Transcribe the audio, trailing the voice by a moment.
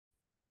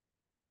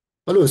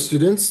Hello,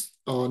 students.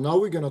 Now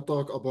we're going to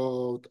talk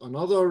about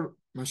another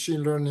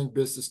machine learning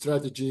based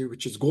strategy,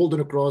 which is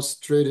golden cross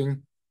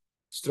trading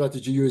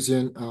strategy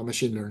using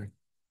machine learning.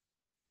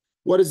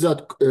 What is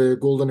that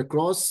golden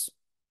cross?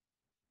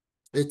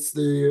 It's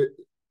the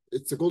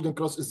golden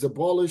cross is the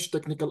bullish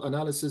technical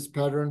analysis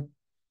pattern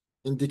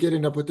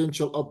indicating a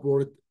potential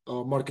upward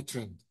market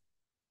trend.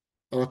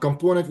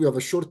 Component, we have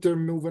a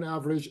short-term moving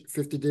average,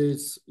 50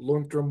 days,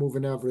 long-term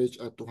moving average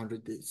at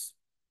 200 days.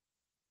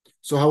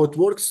 So how it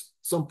works,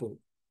 simple.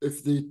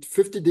 If the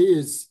 50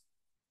 days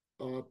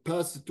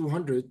past the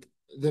 200,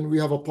 then we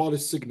have a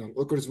bullish signal.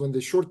 Occurs when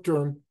the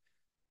short-term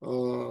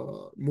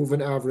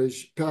moving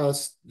average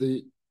past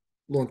the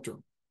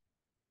long-term.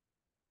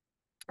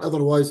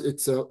 Otherwise,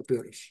 it's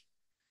bearish.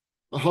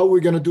 How are we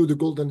going to do the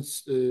golden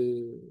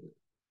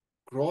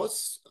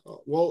cross?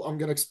 Well, I'm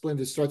going to explain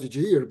the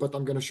strategy here, but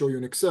I'm going to show you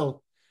in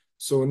Excel.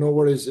 So no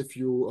worries if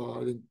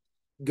you didn't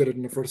get it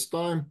in the first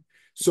time.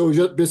 So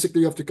just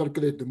basically, you have to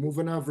calculate the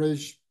moving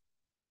average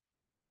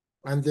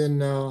and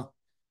then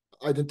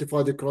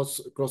identify the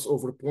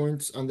crossover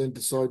points and then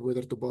decide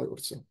whether to buy or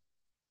sell.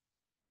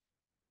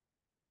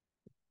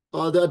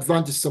 The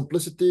advantage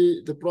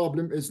simplicity. The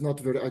problem is not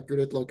very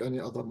accurate like any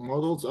other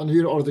models. And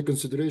here are the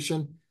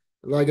consideration,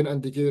 lagging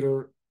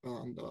indicator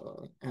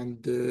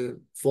and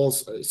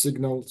false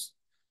signals,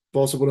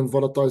 possible and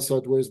volatile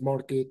sideways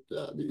market.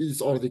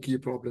 These are the key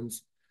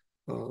problems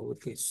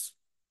with this.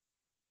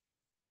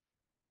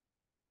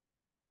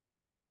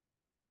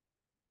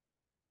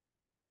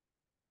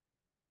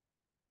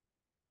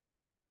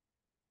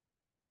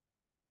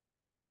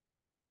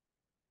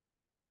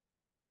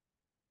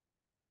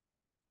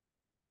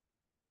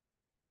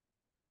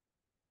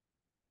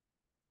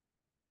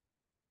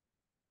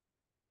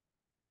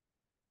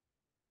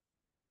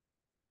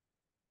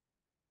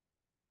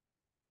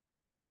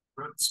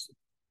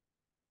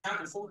 How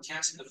to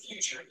forecast the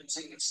future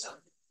using Excel.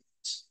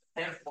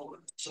 Therefore,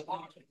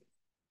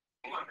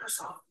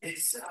 Microsoft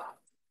Excel.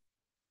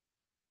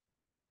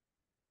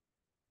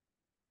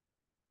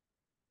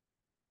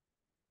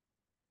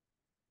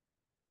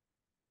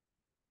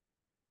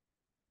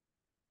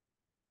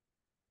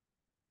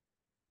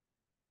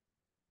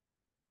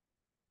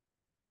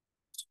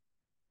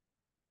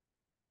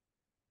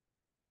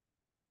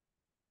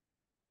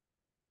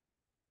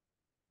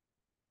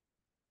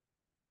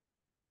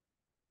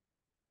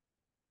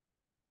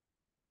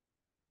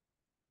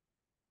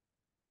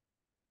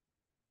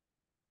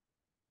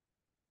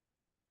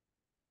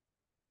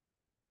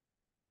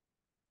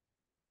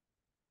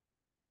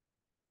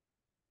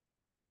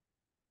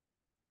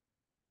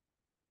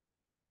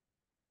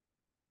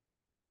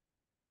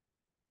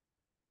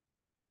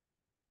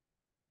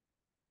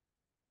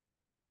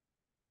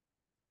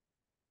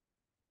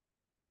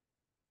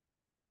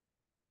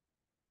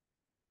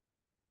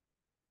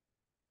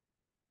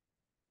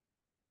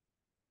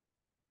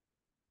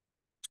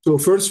 So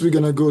first, we're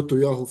going to go to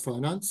Yahoo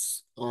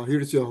Finance.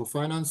 Here's Yahoo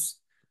Finance.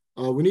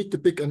 We need to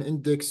pick an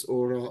index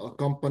or a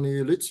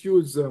company. Let's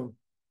use um,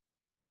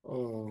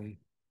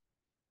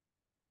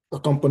 a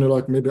company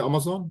like maybe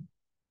Amazon.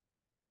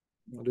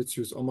 Let's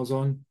use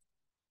Amazon.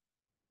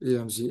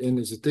 AMZN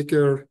is a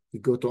ticker. You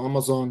go to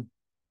Amazon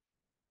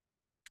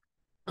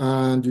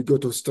and you go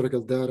to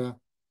historical data.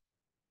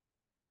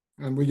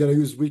 And we're going to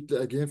use weekly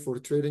again for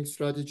trading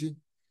strategy.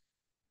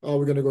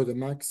 We're going to go to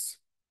max.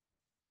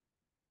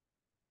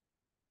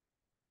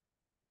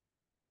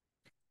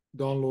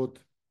 Download.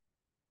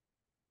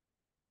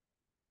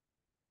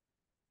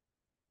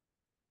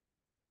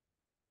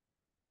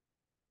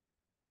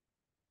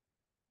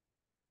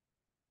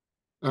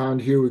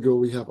 And here we go.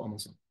 We have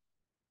Amazon.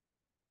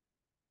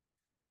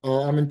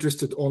 I'm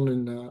interested only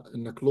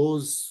in the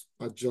close.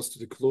 Adjust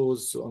the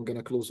close. So I'm going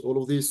to close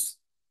all of these.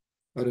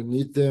 I don't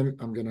need them.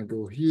 I'm going to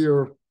go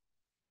here.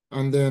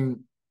 And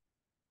then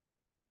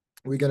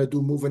we're going to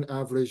do moving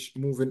average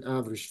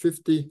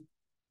 50,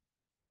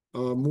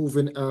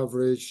 moving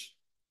average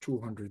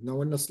 200.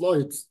 Now in the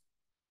slides,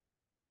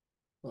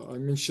 I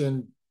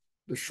mentioned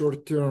the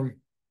short term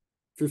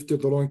 50,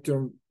 the long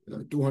term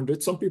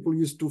 200. Some people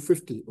use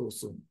 250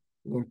 also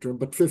long term,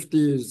 but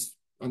 50 is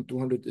and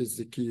 200 is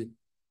the key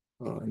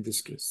in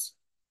this case.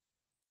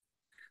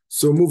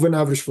 So moving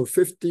average for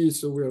 50.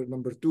 So we are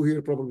number 2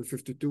 here, probably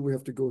 52. We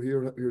have to go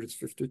here. Here it's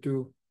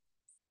 52.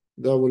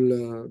 That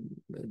will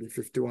maybe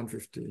 51,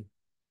 50,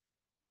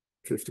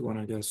 51,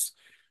 I guess.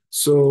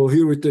 So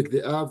here we take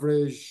the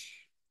average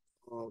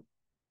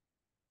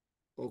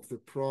of the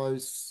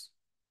price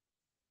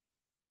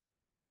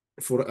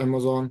for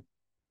Amazon.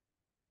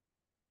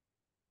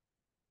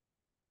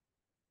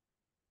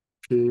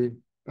 Okay,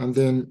 and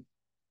then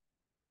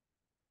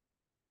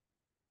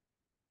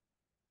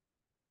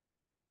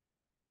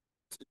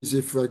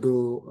if I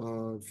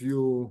go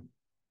view,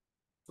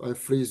 I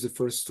freeze the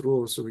first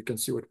row so we can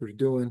see what we're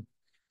doing.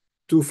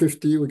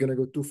 250, we're gonna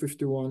go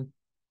 251.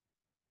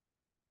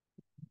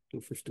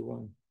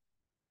 251.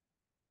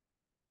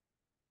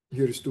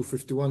 Here is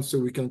 251, so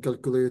we can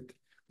calculate,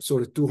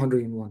 sorry,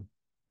 201.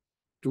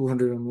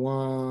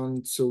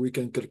 201, so we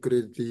can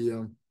calculate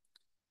the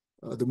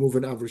the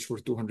moving average for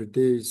 200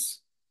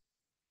 days.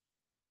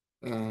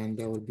 And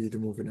that will be the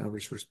moving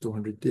average for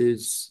 200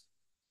 days.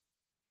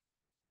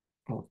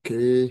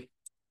 Okay.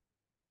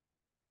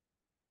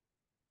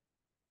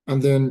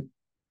 And then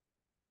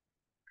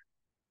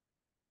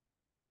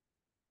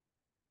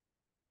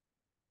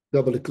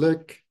double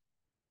click.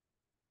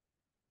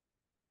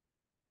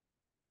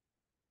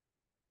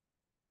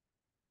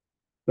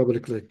 Double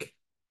click.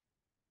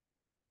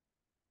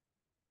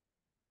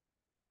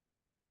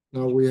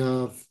 Now we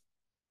have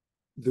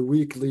the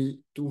weekly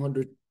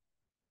 200,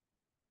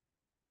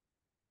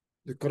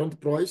 the current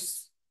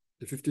price,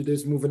 the 50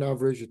 days moving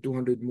average, the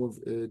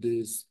 200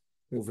 days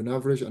moving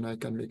average, and I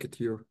can make it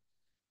here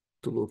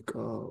to look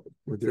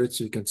with red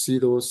so you can see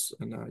those,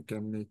 and I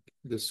can make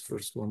this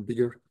first one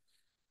bigger,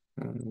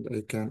 and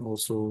I can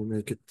also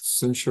make it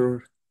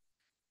censure.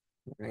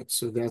 All right,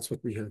 so that's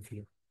what we have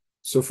here.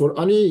 So for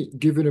any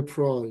given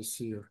price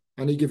here,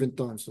 any given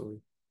time,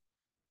 sorry,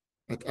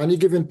 at any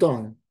given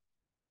time,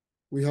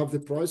 we have the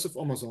price of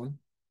Amazon,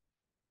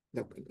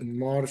 like in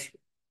March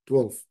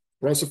 12th,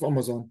 price of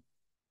Amazon,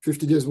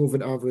 50 days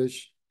moving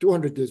average,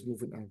 200 days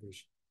moving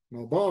average.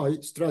 Now buy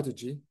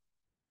strategy,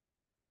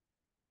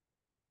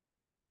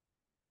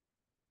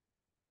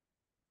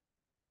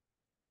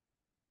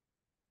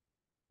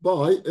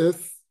 buy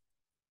if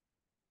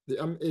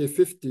the MA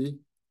 50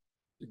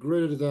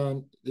 greater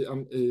than the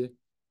MA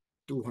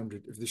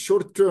 200. If the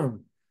short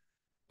term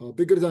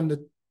bigger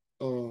than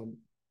um,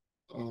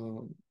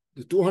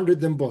 the 200,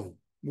 then buy,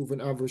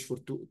 moving average for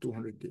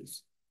 200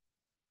 days.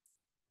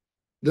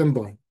 Then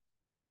buy.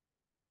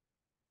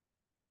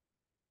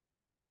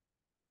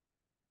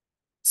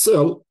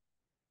 Sell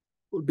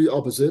will be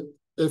opposite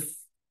if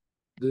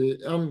the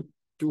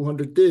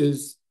M200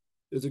 days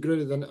is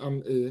greater than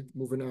MA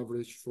moving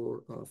average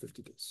for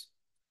 50 days.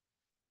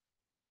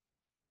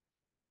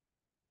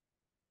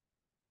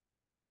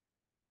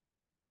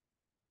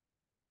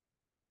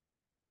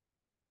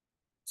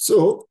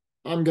 So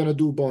I'm going to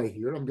do buy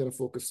here. I'm going to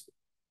focus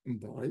on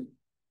buy.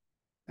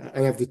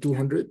 I have the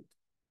 200,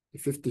 the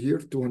 50 here.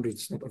 200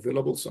 is not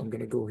available, so I'm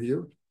going to go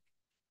here.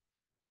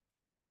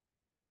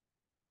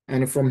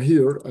 And from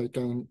here, I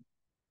can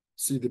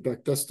see the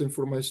back testing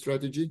for my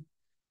strategy.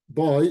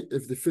 Buy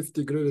if the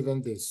 50 greater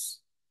than this.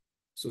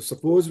 So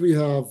suppose we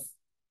have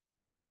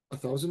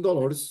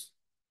 $1,000.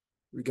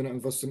 We're going to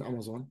invest in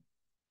Amazon.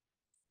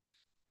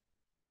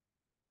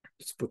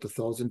 Let's put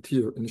 1,000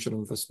 here, initial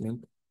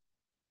investment.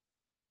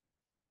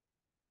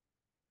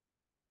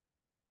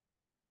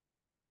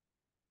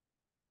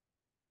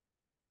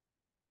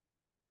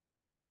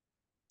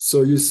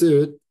 So you see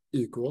it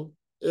equal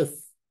if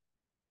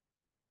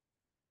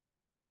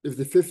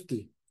the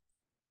 50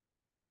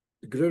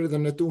 greater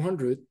than the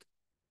 200,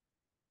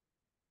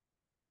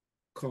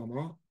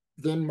 comma,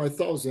 then my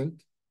 $1,000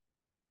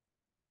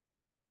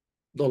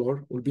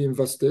 will be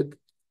invested,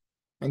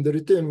 and the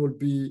return will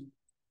be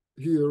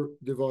here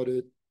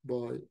divided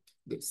by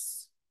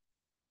this,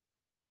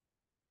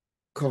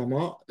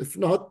 comma. If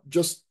not,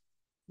 just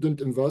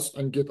don't invest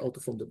and get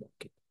out from the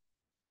market.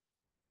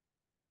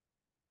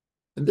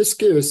 In this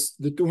case,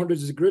 the 200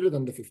 is greater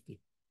than the 50.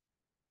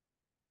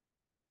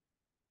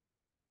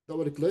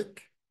 Double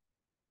click.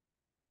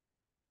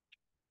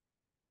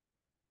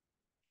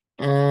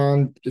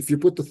 And if you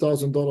put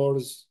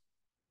 $1,000,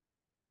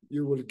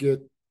 you will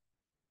get,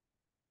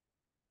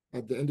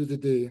 at the end of the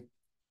day,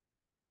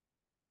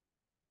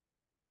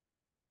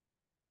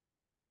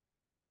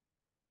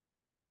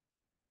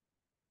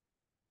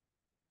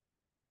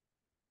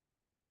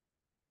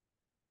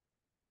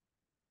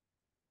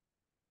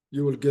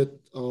 you will get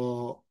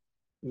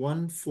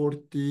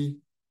 140,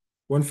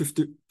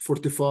 150,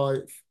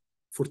 45,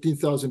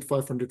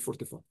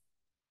 14,545.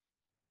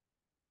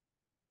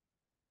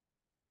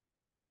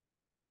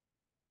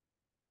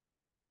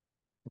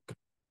 Okay.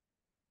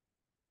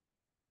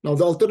 Now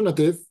the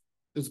alternative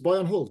is buy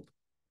and hold.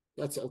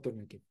 That's the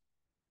alternative.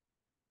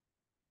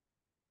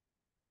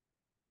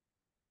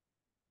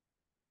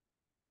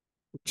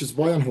 Which is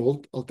buy and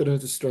hold,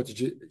 alternative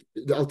strategy.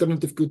 The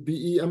alternative could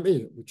be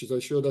EMA, which is I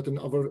showed that in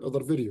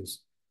other videos,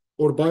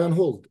 or buy and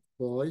hold,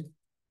 buy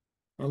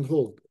and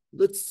hold.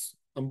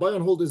 And buy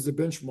and hold is the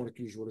benchmark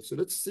usually. So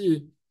let's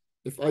see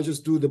if I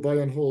just do the buy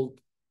and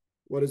hold,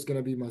 what is going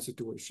to be my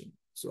situation.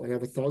 So I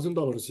have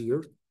 $1,000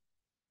 here.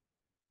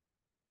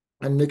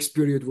 And next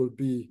period will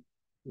be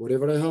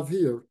whatever I have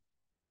here,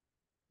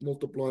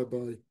 multiplied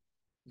by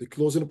the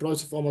closing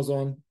price of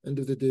Amazon, end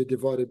of the day,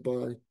 divided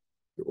by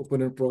the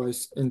opening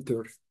price,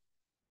 enter.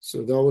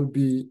 So that will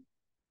be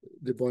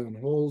the buy and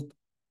hold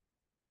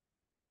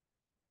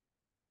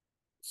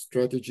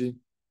strategy.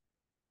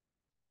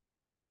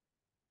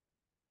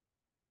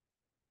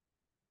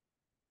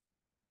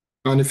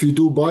 And if you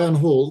do buy and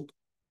hold,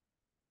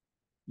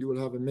 you will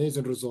have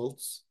amazing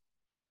results.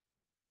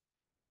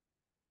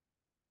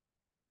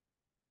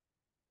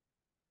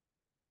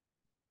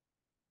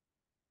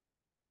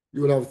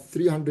 You will have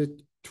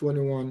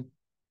 321,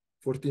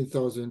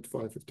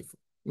 14,554.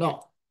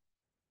 Now,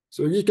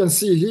 so you can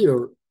see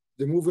here,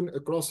 the moving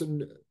across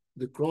in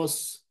the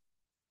cross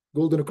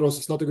golden cross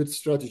is not a good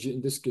strategy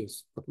in this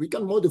case, but we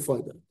can modify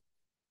that.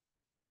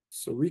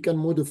 So we can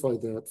modify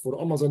that.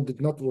 For Amazon did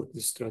not work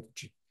this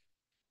strategy,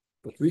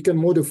 but we can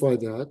modify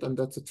that, and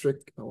that's a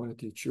trick I want to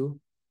teach you.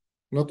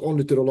 Not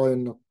only to rely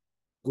on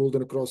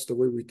golden cross the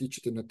way we teach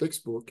it in the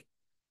textbook,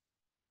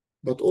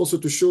 but also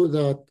to show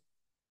that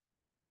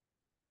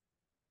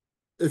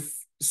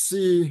if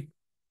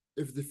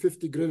the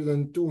 50 greater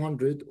than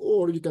 200,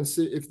 or you can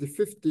say if the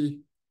 50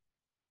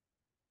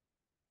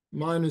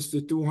 minus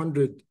the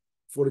 200,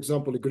 for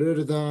example,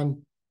 greater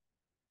than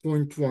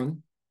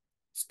 0.1,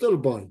 still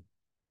buy.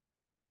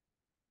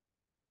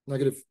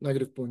 Negative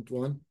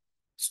 0.1,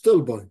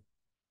 still buy.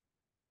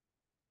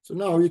 So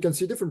now you can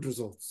see different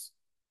results.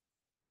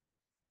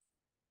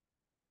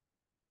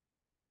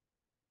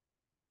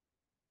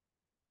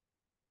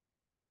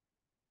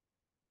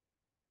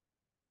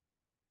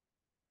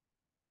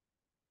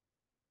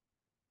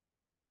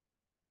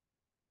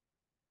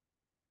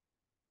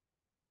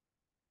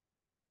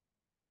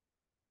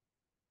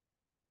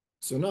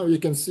 So now you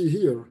can see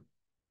here,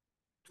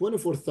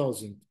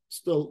 24,000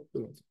 still,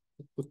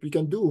 but we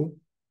can do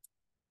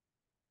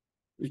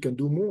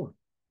more.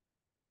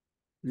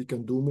 We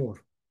can do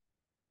more.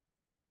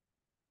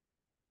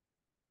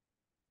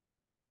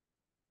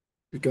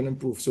 We can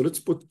improve. So let's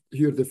put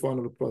here the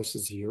final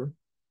prices here.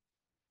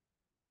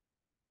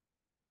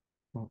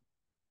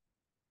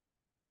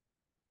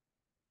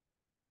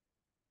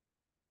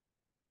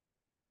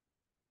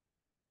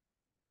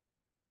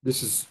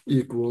 This is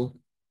equal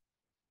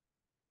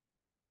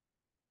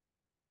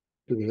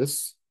to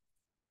this.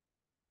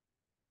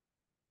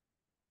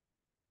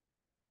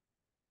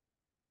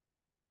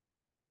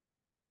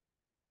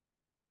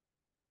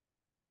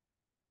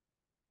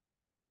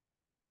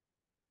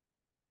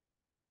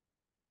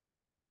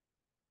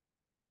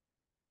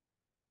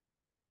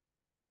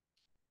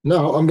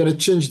 Now I'm going to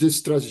change this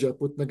strategy. I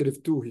put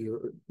 -2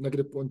 here,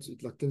 negative points,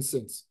 like 10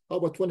 cents. How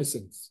about 20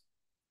 cents?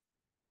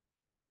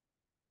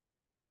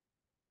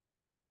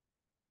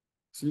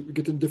 See, we're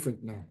getting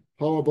different now.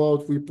 How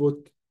about we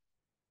put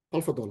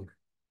half a dollar?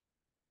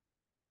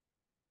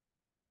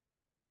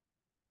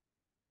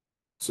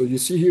 So you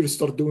see here,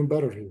 start doing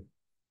better here.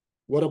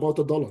 What about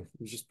a dollar?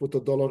 We just put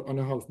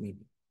 $1.50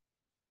 maybe.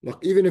 Like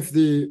even if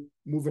the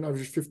moving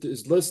average 50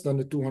 is less than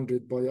the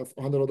 200 by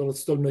 $100,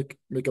 still make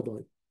a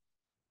buy.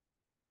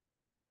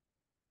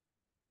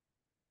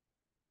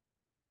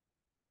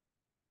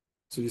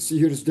 So you see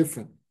here is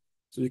different.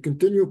 So you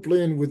continue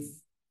playing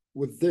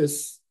with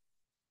this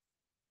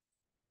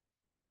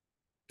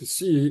to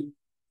see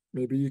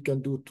maybe you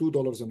can do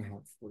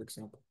 $2.50, for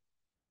example.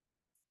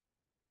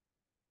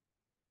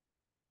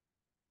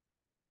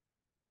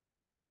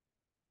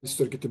 It's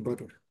still getting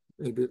better,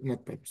 maybe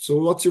not better. So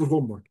what's your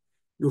homework?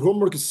 Your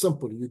homework is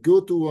simple. You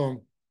go to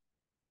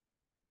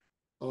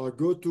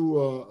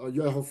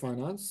Yahoo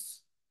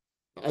Finance.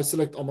 I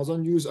select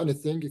Amazon. Use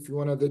anything. If you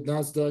want the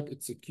Nasdaq,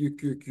 it's a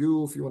QQQ.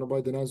 If you want to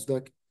buy the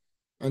Nasdaq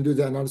and do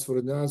the analysis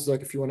for the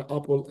Nasdaq. If you want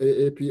Apple,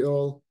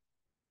 AAPL,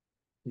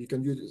 you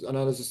can use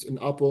analysis in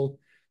Apple.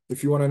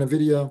 If you want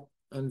NVIDIA,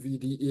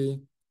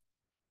 NVDA,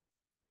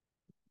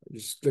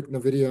 just click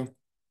NVIDIA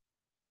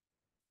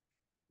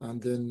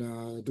and then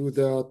do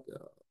that.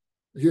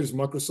 Here's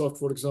Microsoft,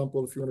 for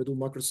example. If you want to do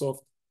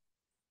Microsoft,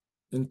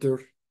 enter.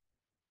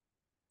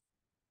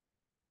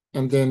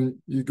 And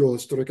then you go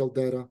historical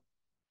data.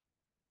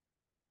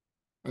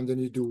 And then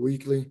you do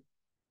weekly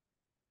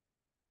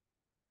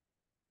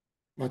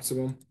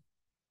maximum.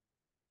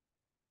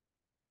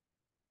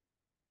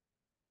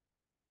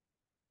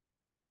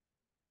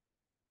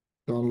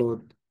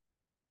 Download.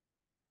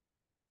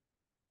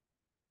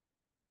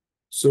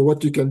 So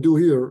what you can do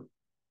here,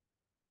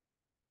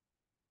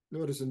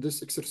 notice in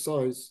this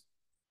exercise,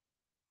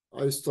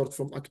 I start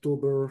from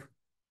October,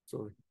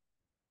 sorry.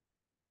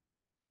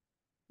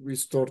 We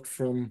start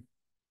from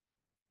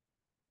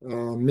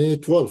May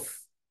 12th.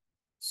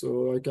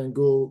 So I can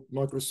go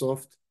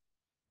Microsoft,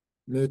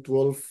 May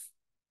 12th,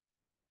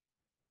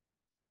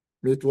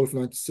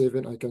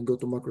 97. I can go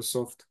to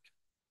Microsoft,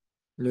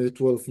 May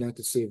 12th,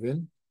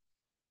 97.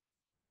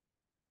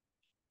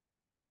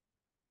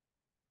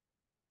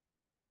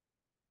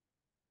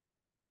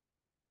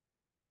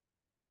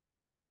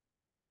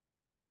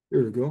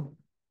 Here we go.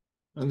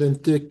 And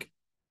then take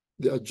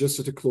the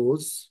adjusted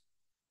close.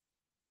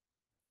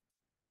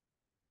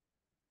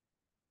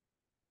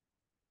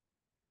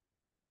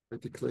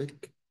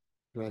 Right-click,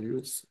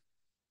 values.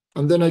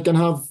 And then I can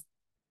have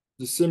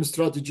the same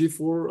strategy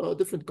for a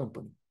different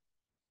company.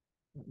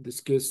 In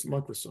this case,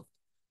 Microsoft.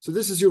 So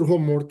this is your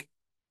homework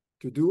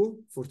to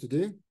do for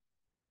today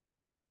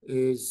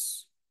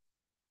is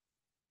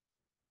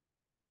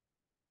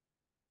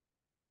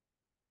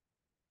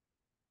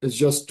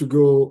just to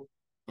go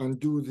and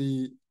do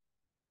the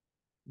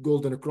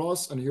golden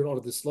cross. And here are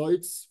the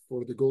slides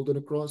for the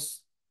golden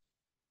cross.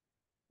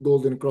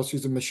 Golden cross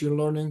using machine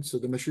learning. So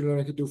the machine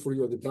learning can do for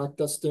you the back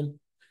testing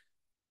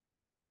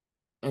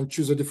and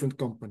choose a different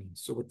company.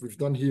 So what we've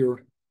done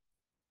here,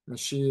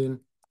 machine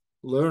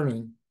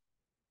learning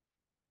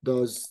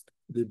does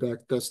the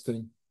back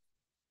testing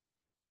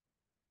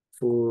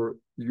for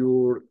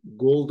your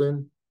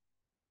golden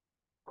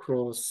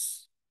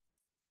cross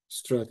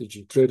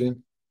strategy,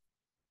 trading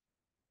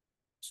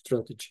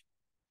strategy.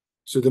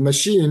 So the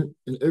machine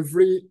in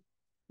every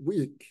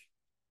week,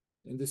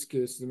 in this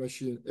case, the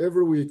machine,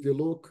 every week they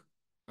look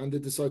and they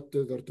decide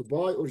whether to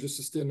buy or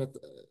just stay in it,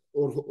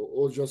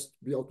 or just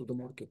be out of the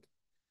market.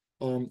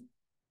 And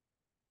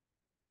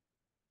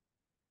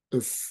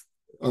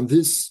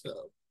this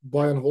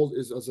buy and hold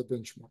is as a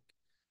benchmark.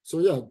 So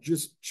yeah,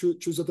 just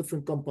choose a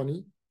different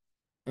company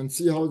and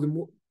see how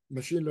the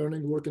machine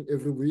learning working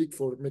every week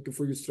for making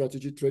for your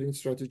strategy, trading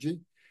strategy,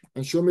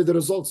 and show me the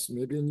results.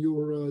 Maybe in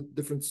your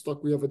different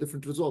stock, we have a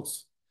different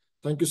results.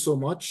 Thank you so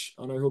much,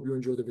 and I hope you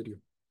enjoy the video.